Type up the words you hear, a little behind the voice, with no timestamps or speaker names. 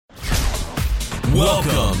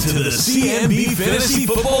Welcome to the CMB Fantasy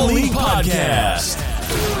Football League podcast.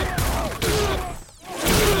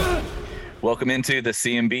 Welcome into the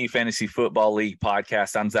CMB Fantasy Football League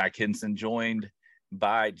podcast. I'm Zach Hinson, joined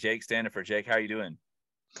by Jake Standifer. Jake, how are you doing?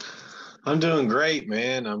 I'm doing great,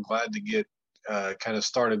 man. I'm glad to get kind of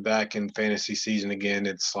started back in fantasy season again.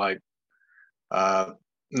 It's like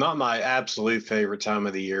not my absolute favorite time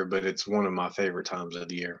of the year, but it's one of my favorite times of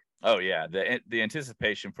the year. Oh, yeah. The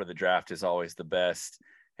anticipation for the draft is always the best.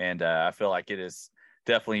 And I feel like it is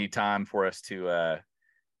definitely time for us to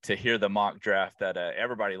hear the mock draft that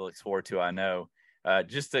everybody looks forward to, I know.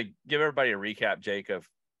 Just to give everybody a recap, Jake, of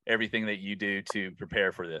everything that you do to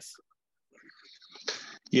prepare for this.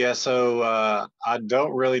 Yeah, so I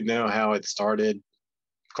don't really know how it started,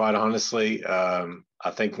 quite honestly.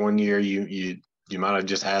 I think one year you might have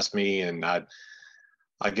just asked me, and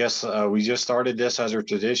I guess we just started this as our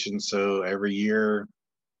tradition. So every year,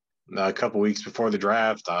 a couple weeks before the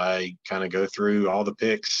draft, I kind of go through all the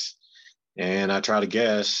picks and I try to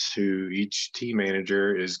guess who each team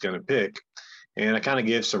manager is going to pick. And I kind of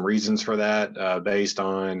give some reasons for that based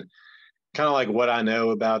on kind of like what I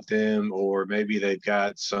know about them, or maybe they've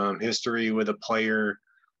got some history with a player.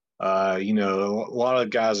 A lot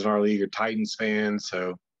of guys in our league are Titans fans.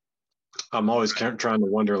 So I'm always kind of trying to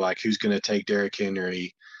wonder, like, who's going to take Derrick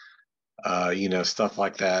Henry, stuff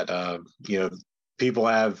like that. People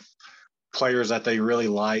have players that they really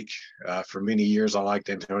like. For many years, I liked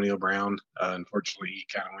Antonio Brown. Unfortunately, he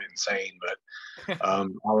kind of went insane, but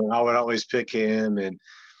I would always pick him. And,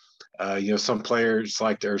 some players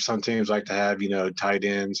or some teams like to have, tight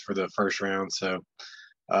ends for the first round. So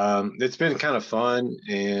it's been kind of fun,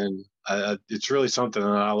 and it's really something that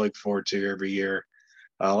I look forward to every year.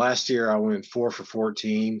 Last year, I went 4 for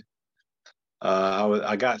 14.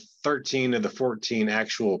 I got 13 of the 14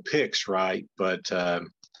 actual picks right, but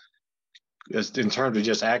in terms of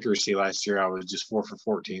just accuracy last year, I was just 4 for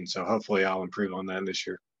 14. So hopefully I'll improve on that this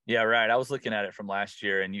year. Yeah, right. I was looking at it from last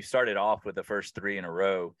year, and you started off with the first 3 in a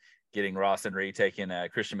row, getting Ross and Reed taking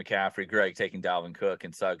Christian McCaffrey, Greg taking Dalvin Cook,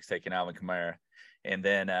 and Suggs taking Alvin Kamara. And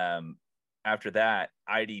then after that,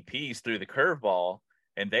 IDPs threw the curveball,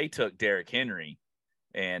 and they took Derrick Henry.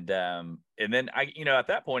 And then at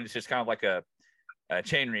that point, it's just kind of like a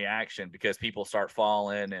chain reaction, because people start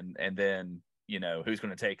falling, and then, who's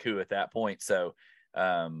going to take who at that point. So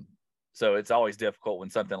it's always difficult when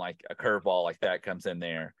something like a curveball like that comes in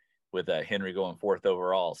there with Henry going 4th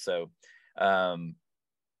overall. So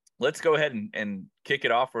let's go ahead and kick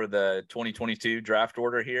it off for the 2022 draft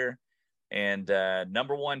order here. And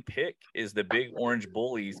number 1 pick is the Big Orange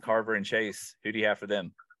Bullies, Carver and Chase. Who do you have for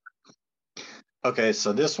them? Okay,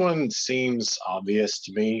 so this one seems obvious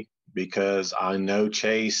to me because I know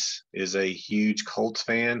Chase is a huge Colts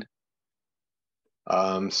fan.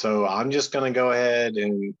 So I'm just going to go ahead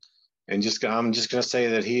and I'm just going to say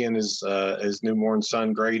that he and his newborn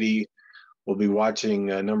son Grady will be watching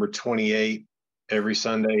number 28 every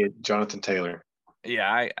Sunday at Jonathan Taylor.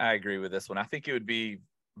 Yeah, I agree with this one. I think it would be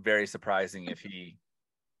very surprising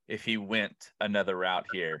if he went another route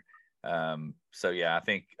here. So yeah, I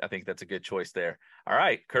think that's a good choice there. All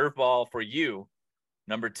right, curveball for you.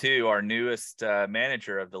 Number 2, our newest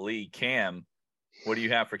manager of the league, Cam. What do you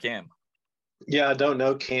have for Cam? Yeah, I don't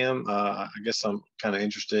know Cam. I guess I'm kind of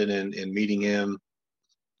interested in meeting him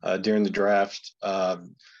during the draft. I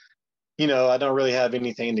don't really have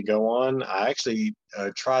anything to go on. I actually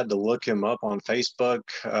tried to look him up on Facebook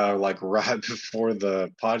right before the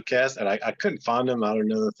podcast, and I couldn't find him. I don't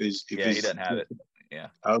know if he's he doesn't have it. Yeah.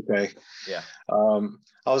 Okay. Yeah.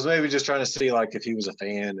 I was maybe just trying to see if he was a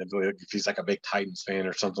fan, if he's like a big Titans fan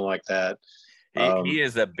or something like that. He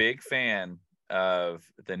is a big fan of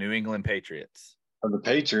the New England Patriots. Of the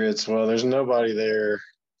Patriots. Well, there's nobody there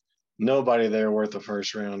worth a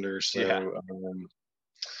first rounder. So yeah.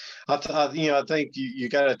 I think you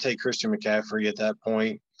got to take Christian McCaffrey at that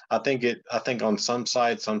point. I think on some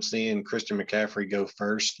sites I'm seeing Christian McCaffrey go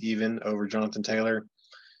first, even over Jonathan Taylor.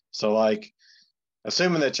 So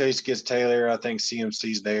assuming that Chase gets Taylor, I think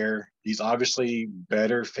CMC's there. He's obviously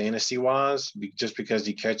better fantasy-wise just because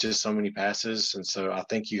he catches so many passes, and so I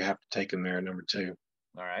think you have to take him there at number 2.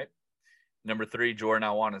 All right. Number 3, Jordan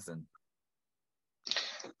Alwanison.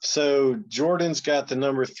 So Jordan's got the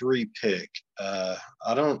number 3 pick. I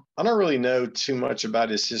don't really know too much about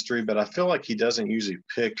his history, but I feel like he doesn't usually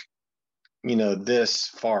pick, this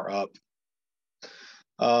far up.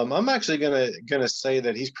 I'm actually gonna say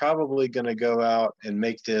that he's probably gonna go out and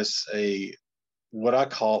make this what I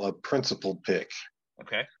call a principled pick.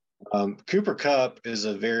 Okay. Cooper Kupp is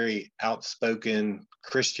a very outspoken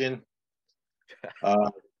Christian.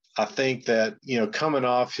 I think that, coming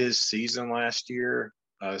off his season last year,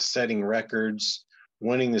 setting records,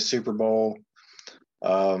 winning the Super Bowl,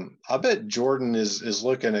 I bet Jordan is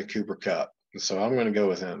looking at Cooper Kupp. So I'm going to go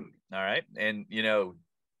with him. All right. And,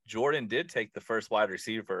 Jordan did take the first wide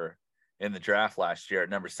receiver in the draft last year at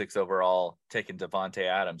number 6 overall, taking Devontae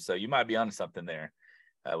Adams. So you might be onto something there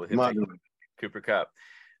with him taking Cooper Kupp.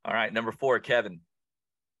 All right. Number 4, Kevin.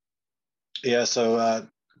 Yeah. So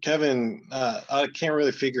Kevin, I can't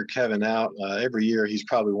really figure Kevin out. Every year, he's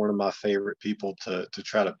probably one of my favorite people to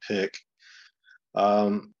try to pick.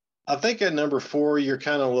 I think at number 4, you're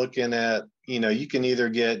kind of looking at, you can either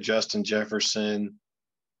get Justin Jefferson.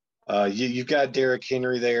 You've got Derrick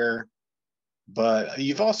Henry there, but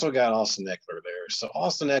you've also got Austin Eckler there. So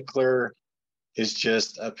Austin Eckler is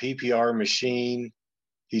just a PPR machine.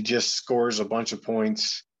 He just scores a bunch of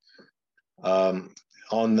points.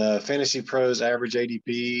 On the Fantasy Pros average ADP,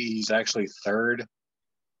 he's actually 3rd.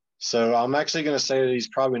 So I'm actually going to say that he's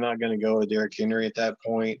probably not going to go with Derrick Henry at that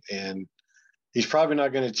point, and he's probably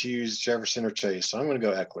not going to choose Jefferson or Chase. So I'm going to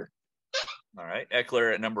go Eckler. All right.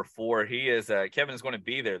 Eckler at number 4. He is Kevin is going to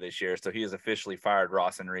be there this year. So he has officially fired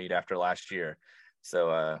Ross and Reed after last year.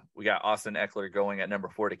 So we got Austin Eckler going at number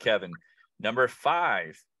 4 to Kevin. Number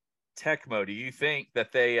 5, Tecmo. Do you think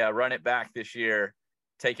that they run it back this year,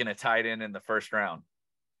 taking a tight end in the first round?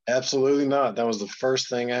 Absolutely not. That was the first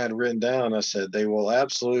thing I had written down. I said they will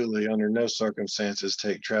absolutely, under no circumstances,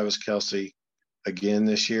 take Travis Kelce again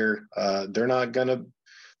this year. They're not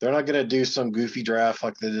gonna do some goofy draft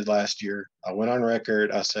like they did last year. I went on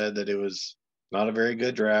record. I said that it was not a very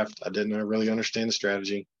good draft. I didn't really understand the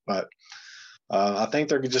strategy, but I think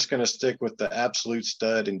they're just going to stick with the absolute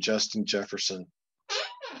stud in Justin Jefferson.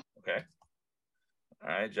 Okay. All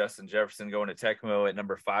right, Justin Jefferson going to Tecmo at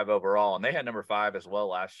number 5 overall, and they had number 5 as well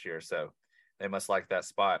last year, so they must like that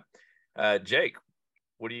spot. Jake,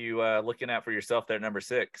 what are you looking at for yourself there at number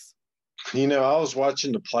 6? I was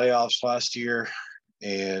watching the playoffs last year,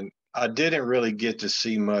 and I didn't really get to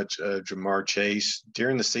see much of Ja'Marr Chase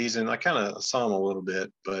during the season. I kind of saw him a little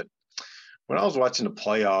bit, but when I was watching the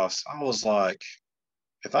playoffs, I was like,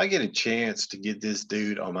 if I get a chance to get this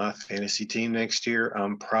dude on my fantasy team next year,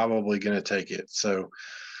 I'm probably going to take it. So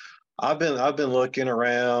I've been looking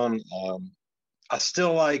around. I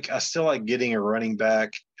still like getting a running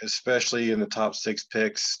back, especially in the top 6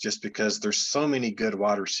 picks, just because there's so many good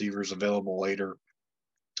wide receivers available later.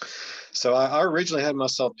 So I originally had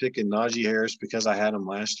myself picking Najee Harris because I had him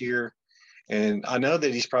last year, and I know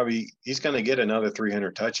that he's going to get another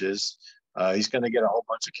 300 touches. He's going to get a whole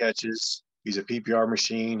bunch of catches. He's a PPR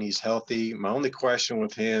machine. He's healthy. My only question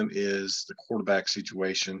with him is the quarterback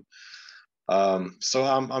situation. So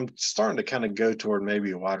I'm starting to kind of go toward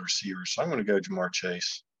maybe a wide receiver. So I'm going to go Ja'Marr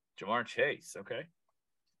Chase. Ja'Marr Chase. Okay.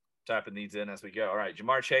 Typing these in as we go. All right.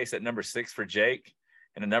 Ja'Marr Chase at number 6 for Jake.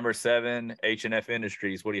 And at number 7, H&F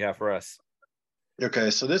Industries. What do you have for us? Okay.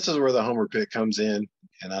 So this is where the homer pick comes in.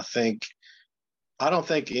 And I don't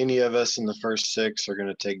think any of us in the first 6 are going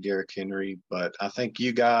to take Derrick Henry, but I think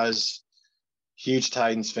you guys, huge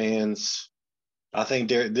Titans fans, I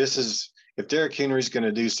think if Derrick Henry's going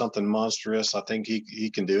to do something monstrous, I think he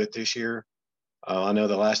can do it this year. I know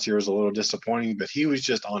the last year was a little disappointing, but he was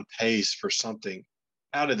just on pace for something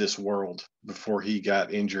out of this world before he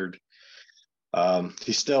got injured.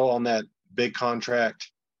 He's still on that big contract.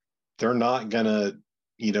 They're not going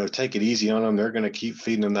to, take it easy on him. They're going to keep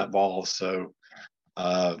feeding him that ball. So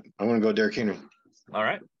I'm going to go Derrick Henry. All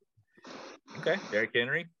right. Okay, Derrick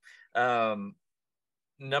Henry.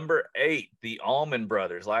 Number 8, the Allman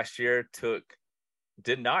Brothers last year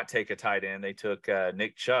did not take a tight end. They took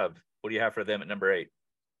Nick Chubb. What do you have for them at number 8?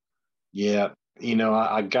 Yeah,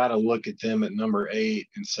 I got to look at them at number 8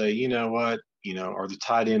 and say, you know what, are the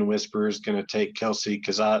tight end whisperers going to take Kelce?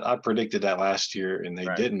 Because I predicted that last year and they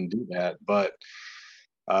didn't do that. But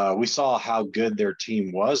we saw how good their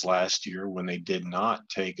team was last year when they did not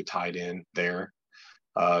take a tight end there.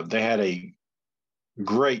 They had a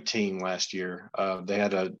great team last year. They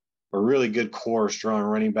had a really good core of strong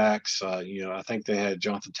running backs. I think they had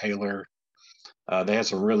Jonathan Taylor. They had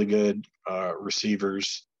some really good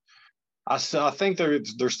receivers. I think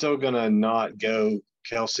they're still going to not go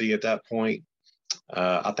Kelce at that point.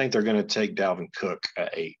 I think they're going to take Dalvin Cook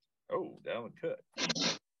at 8. Oh, Dalvin Cook.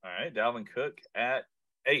 All right, Dalvin Cook at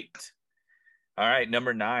 8. All right,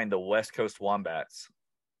 number 9, the West Coast Wombats.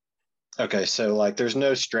 Okay, so there's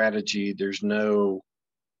no strategy, there's no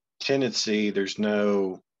tendency, there's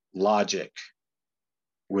no logic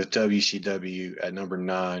with WCW at number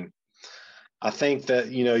 9. I think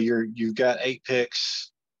that you've got 8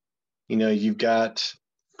 picks, you've got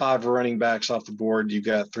 5 running backs off the board, you've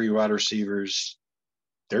got 3 wide receivers.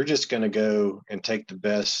 they're just going to go and take the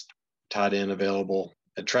best tight end available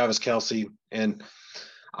at Travis Kelce. And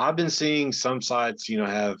I've been seeing some sites,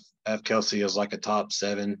 have Kelce as like a top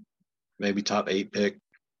 7, maybe top 8 pick.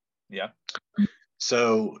 Yeah.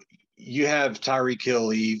 So you have Tyreek Hill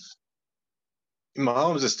leave.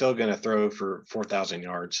 Mahomes is still going to throw for 4,000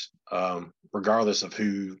 yards, regardless of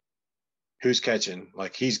who's catching.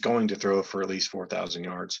 Like, he's going to throw for at least 4,000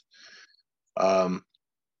 yards.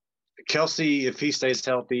 Kelce, if he stays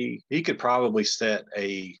healthy, he could probably set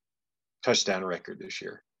a touchdown record this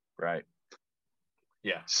year. Right.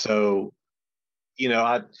 Yeah. So,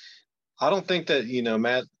 I don't think that,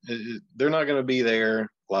 Matt, they're not going to be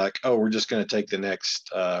there like, oh, we're just going to take the next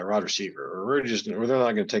wide receiver, or they're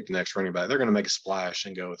not going to take the next running back. They're going to make a splash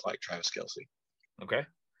and go with like Travis Kelce. Okay.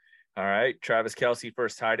 All right. Travis Kelce,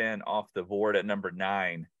 first tight end off the board at number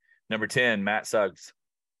 9. Number 10, Matt Suggs.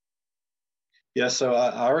 Yeah, so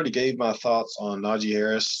I already gave my thoughts on Najee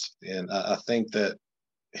Harris, and I think that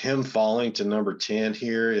him falling to number 10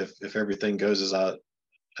 here, if everything goes as I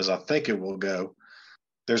think it will go,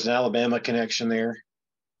 there's an Alabama connection there.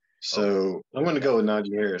 So I'm going to go with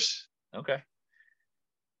Najee Harris. Okay.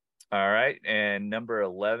 All right. And number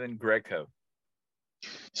 11, Greg Coe.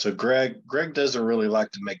 So Greg doesn't really like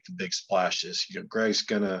to make the big splashes. Greg's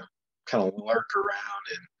going to kind of lurk around,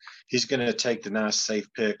 and he's going to take the nice safe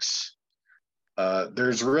picks.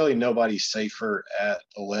 There's really nobody safer at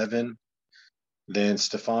 11 than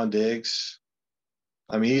Stephon Diggs.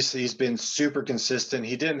 I mean, he's been super consistent.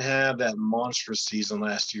 He didn't have that monstrous season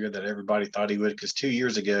last year that everybody thought he would, because 2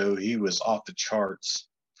 years ago he was off the charts.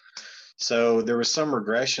 So there was some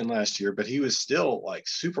regression last year, but he was still like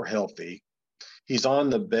super healthy. He's on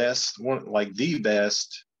the best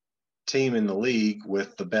team in the league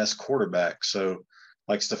with the best quarterback. So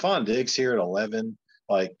like Stephon Diggs here at 11,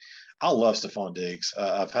 like, I love Stephon Diggs.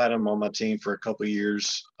 I've had him on my team for a couple of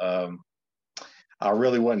years. I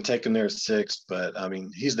really wouldn't take him there at 6, but I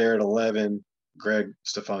mean, he's there at 11.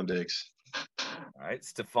 Stephon Diggs. All right.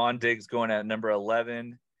 Stephon Diggs going at number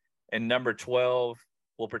 11. And number 12,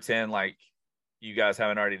 we'll pretend like you guys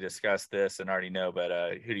haven't already discussed this and already know, but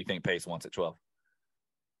who do you think Pace wants at 12?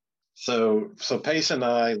 So Pace and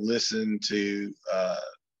I listen to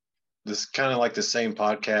this kind of like the same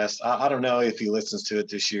podcast. I don't know if he listens to it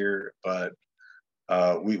this year, but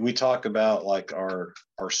we talk about like our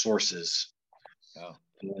sources. Oh.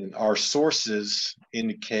 And our sources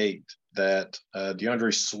indicate that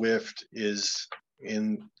DeAndre Swift is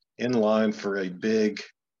in line for a big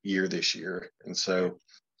year this year. And so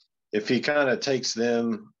if he kind of takes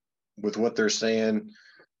them with what they're saying,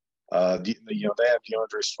 they have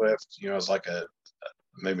DeAndre Swift, as like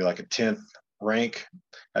maybe like a 10th rank.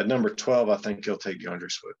 At number 12, I think he'll take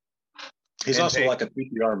DeAndre Swift. He's also like a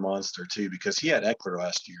PPR monster too, because he had Eckler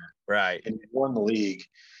last year. Right. And he won the league.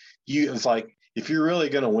 It's like, if you're really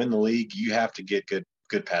going to win the league, you have to get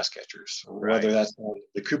good pass catchers, right. Whether that's on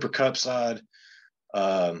the Cooper Kupp side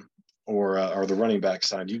or the running back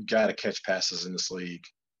side. You've got to catch passes in this league.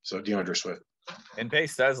 So DeAndre Swift. And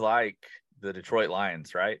Pace does like the Detroit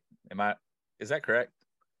Lions, right? Is that correct?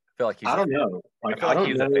 I feel like he's. I don't know. I feel like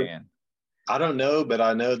he's a fan. I don't know, but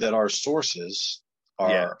I know that our sources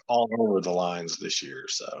are all over the Lions this year.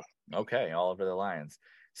 So okay, all over the Lions.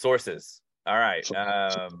 Sources. All right.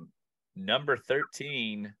 Number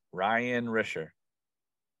 13, Ryan Risher.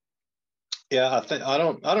 Yeah, I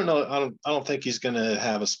don't know. I don't think he's going to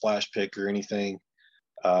have a splash pick or anything.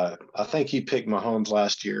 I think he picked Mahomes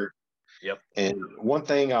last year. Yep. And one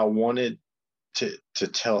thing I wanted to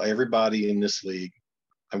tell everybody in this league,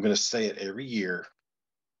 I'm going to say it every year: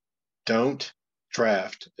 don't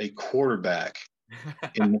draft a quarterback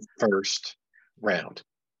in the first round.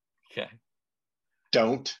 Okay.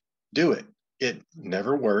 Don't do it. It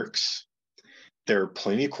never works. There are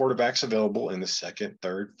plenty of quarterbacks available in the 2nd,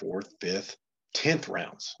 3rd, 4th, 5th, 10th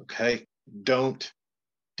rounds. Okay. Don't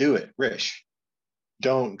do it. Rish,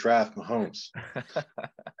 don't draft Mahomes.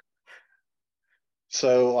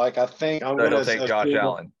 So, like, I think I'm going to take Josh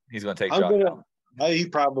Allen. He's going to take Josh Allen. He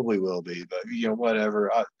probably will be, but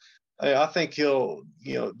whatever. I think he'll.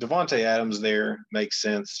 Devontae Adams there makes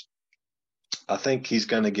sense. I think he's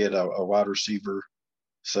going to get a wide receiver.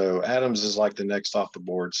 So Adams is like the next off the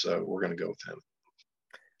board. So we're going to go with him.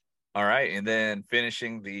 All right. And then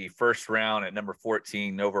finishing the first round at number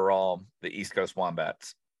 14 overall, the East Coast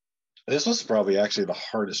Wombats. This was probably actually the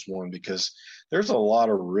hardest one because there's a lot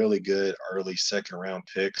of really good early 2nd round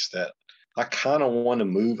picks that I kind of want to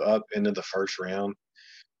move up into the first round.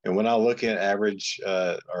 And when I look at average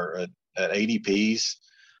or at ADPs,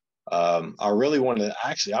 I really want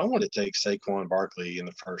to take Saquon Barkley in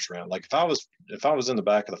the first round. Like if I was in the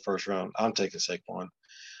back of the first round, I'm taking Saquon.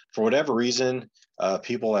 for whatever reason,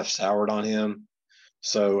 people have soured on him.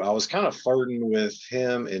 So I was kind of flirting with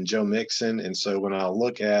him and Joe Mixon. And so when I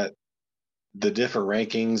look at the different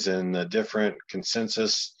rankings and the different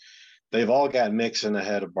consensus, they've all got Mixon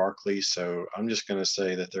ahead of Barkley. So I'm just going to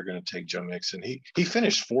say that they're going to take Joe Mixon. He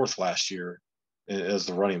finished 4th last year as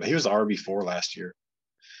the running back. He was the RB4 last year.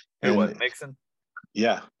 And what, Mixon?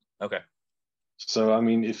 Yeah. Okay. So, I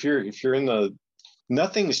mean, if you're in the –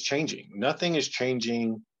 nothing is changing. Nothing is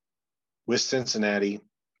changing with Cincinnati.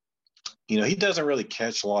 You know, he doesn't really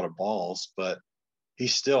catch a lot of balls, but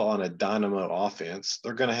he's still on a dynamo offense.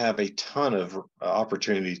 They're going to have a ton of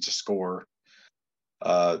opportunities to score.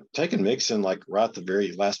 Taking Mixon like right at the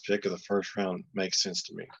very last pick of the first round makes sense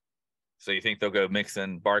to me. So you think they'll go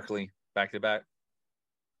Mixon, Barkley back to back?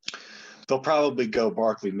 They'll probably go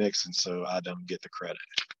Barkley Mixon, so I don't get the credit.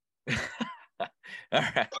 All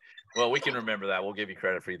right. Well, we can remember that. We'll give you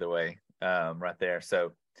credit for either way, right there.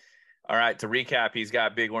 So, all right. To recap, he's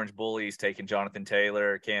got Big Orange Bullies taking Jonathan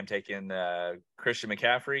Taylor, Cam taking Christian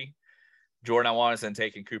McCaffrey, Jordan Iwanison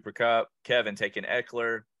taking Cooper Kupp, Kevin taking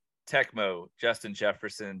Eckler, Tecmo, Justin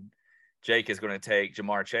Jefferson. Jake is going to take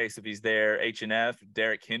Jamar Chase if he's there. H&F,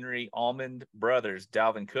 Derrick Henry, Almond Brothers,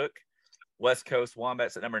 Dalvin Cook. West Coast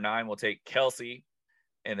Wombats at number 9 will take Kelsey.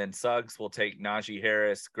 And then Suggs will take Najee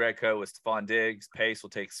Harris. Greco with Stephon Diggs. Pace will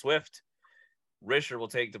take Swift. Risher will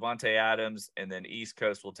take Devontae Adams. And then East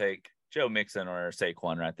Coast will take Joe Mixon or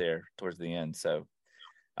Saquon right there towards the end. So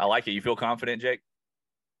I like it. You feel confident, Jake?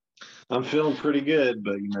 I'm feeling pretty good,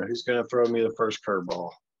 but, you know, who's going to throw me the first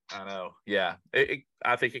curveball? I know. Yeah.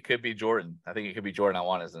 I think it could be Jordan. I think it could be Jordan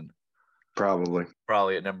Iwanison.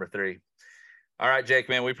 Probably at number 3. All right, Jake,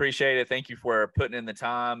 man, we appreciate it. Thank you for putting in the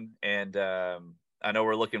time. And I know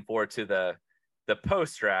we're looking forward to the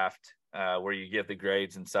post-draft where you give the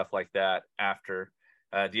grades and stuff like that after.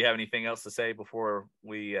 Do you have anything else to say before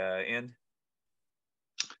we end?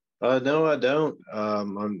 No, I don't.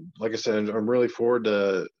 Like I said, I'm really forward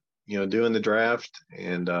to, you know, doing the draft,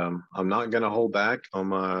 and I'm not going to hold back on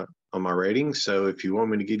my ratings. So if you want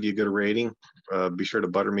me to give you a good rating, be sure to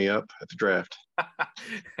butter me up at the draft.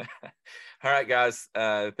 All right, guys.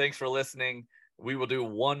 Thanks for listening. We will do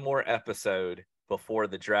one more episode before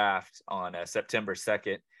the draft on September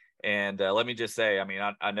 2nd. And let me just say, I mean,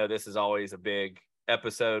 I know this is always a big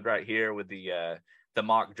episode right here with the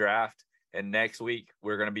mock draft. And next week,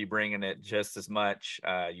 we're going to be bringing it just as much.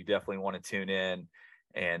 You definitely want to tune in.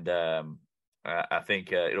 And I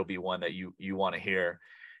think it'll be one that you want to hear.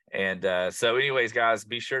 And so anyways, guys,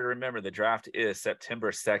 be sure to remember the draft is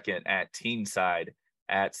September 2nd at Teenside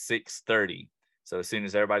at 6:30. So as soon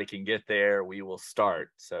as everybody can get there, we will start.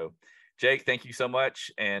 So Jake, thank you so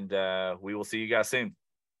much. And we will see you guys soon.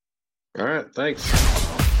 All right. Thanks.